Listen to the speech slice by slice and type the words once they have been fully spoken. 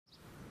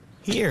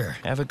Here,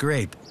 have a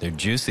grape. They're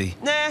juicy.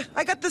 Nah,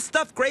 I got the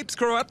stuff grapes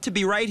grow up to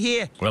be right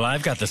here. Well,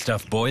 I've got the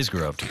stuff boys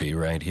grow up to be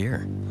right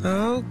here.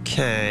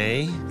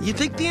 Okay. You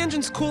think the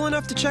engine's cool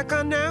enough to check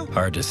on now?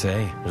 Hard to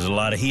say. There's a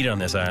lot of heat on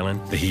this island.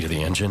 The heat of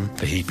the engine,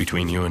 the heat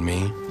between you and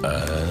me.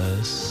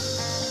 Us.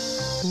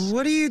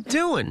 What are you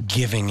doing?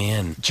 Giving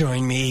in.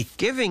 Join me.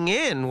 Giving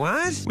in?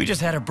 What? We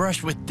just had a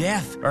brush with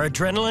death. Our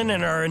adrenaline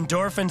and our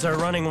endorphins are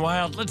running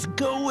wild. Let's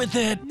go with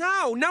it.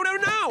 No.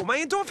 My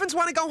endorphins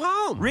want to go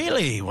home.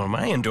 Really? Well,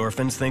 my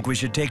endorphins think we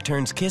should take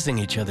turns kissing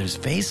each other's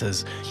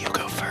faces. You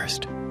go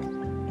first.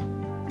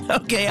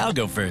 Okay, I'll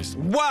go first.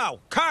 Whoa,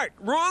 Kurt,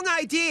 wrong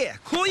idea.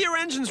 Cool your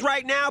engines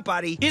right now,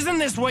 buddy. Isn't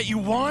this what you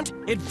want?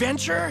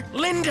 Adventure?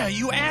 Linda,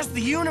 you asked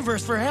the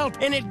universe for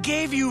help, and it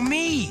gave you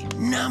me.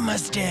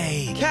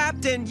 Namaste.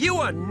 Captain, you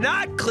are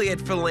not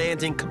cleared for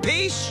landing,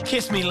 capiche?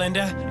 Kiss me,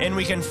 Linda, and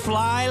we can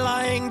fly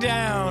lying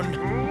down.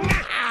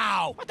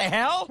 Ow! What the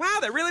hell? Wow,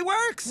 that really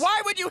works.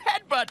 Why would you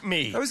headbutt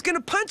me? I was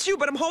gonna punch you,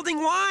 but I'm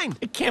holding line.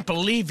 I can't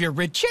believe you're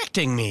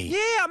rejecting me.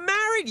 Yeah, I'm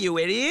married, you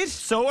idiot.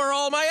 So are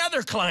all my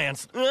other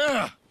clients.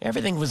 Ugh.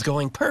 Everything was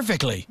going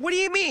perfectly. What do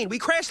you mean? We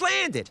crash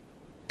landed.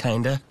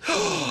 Kinda.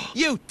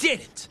 You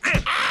didn't.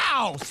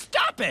 Ow!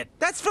 Stop it!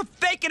 That's for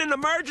faking an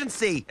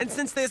emergency. And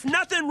since there's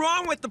nothing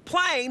wrong with the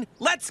plane,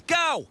 let's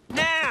go.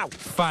 Now.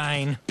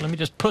 Fine. Let me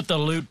just put the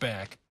loot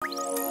back.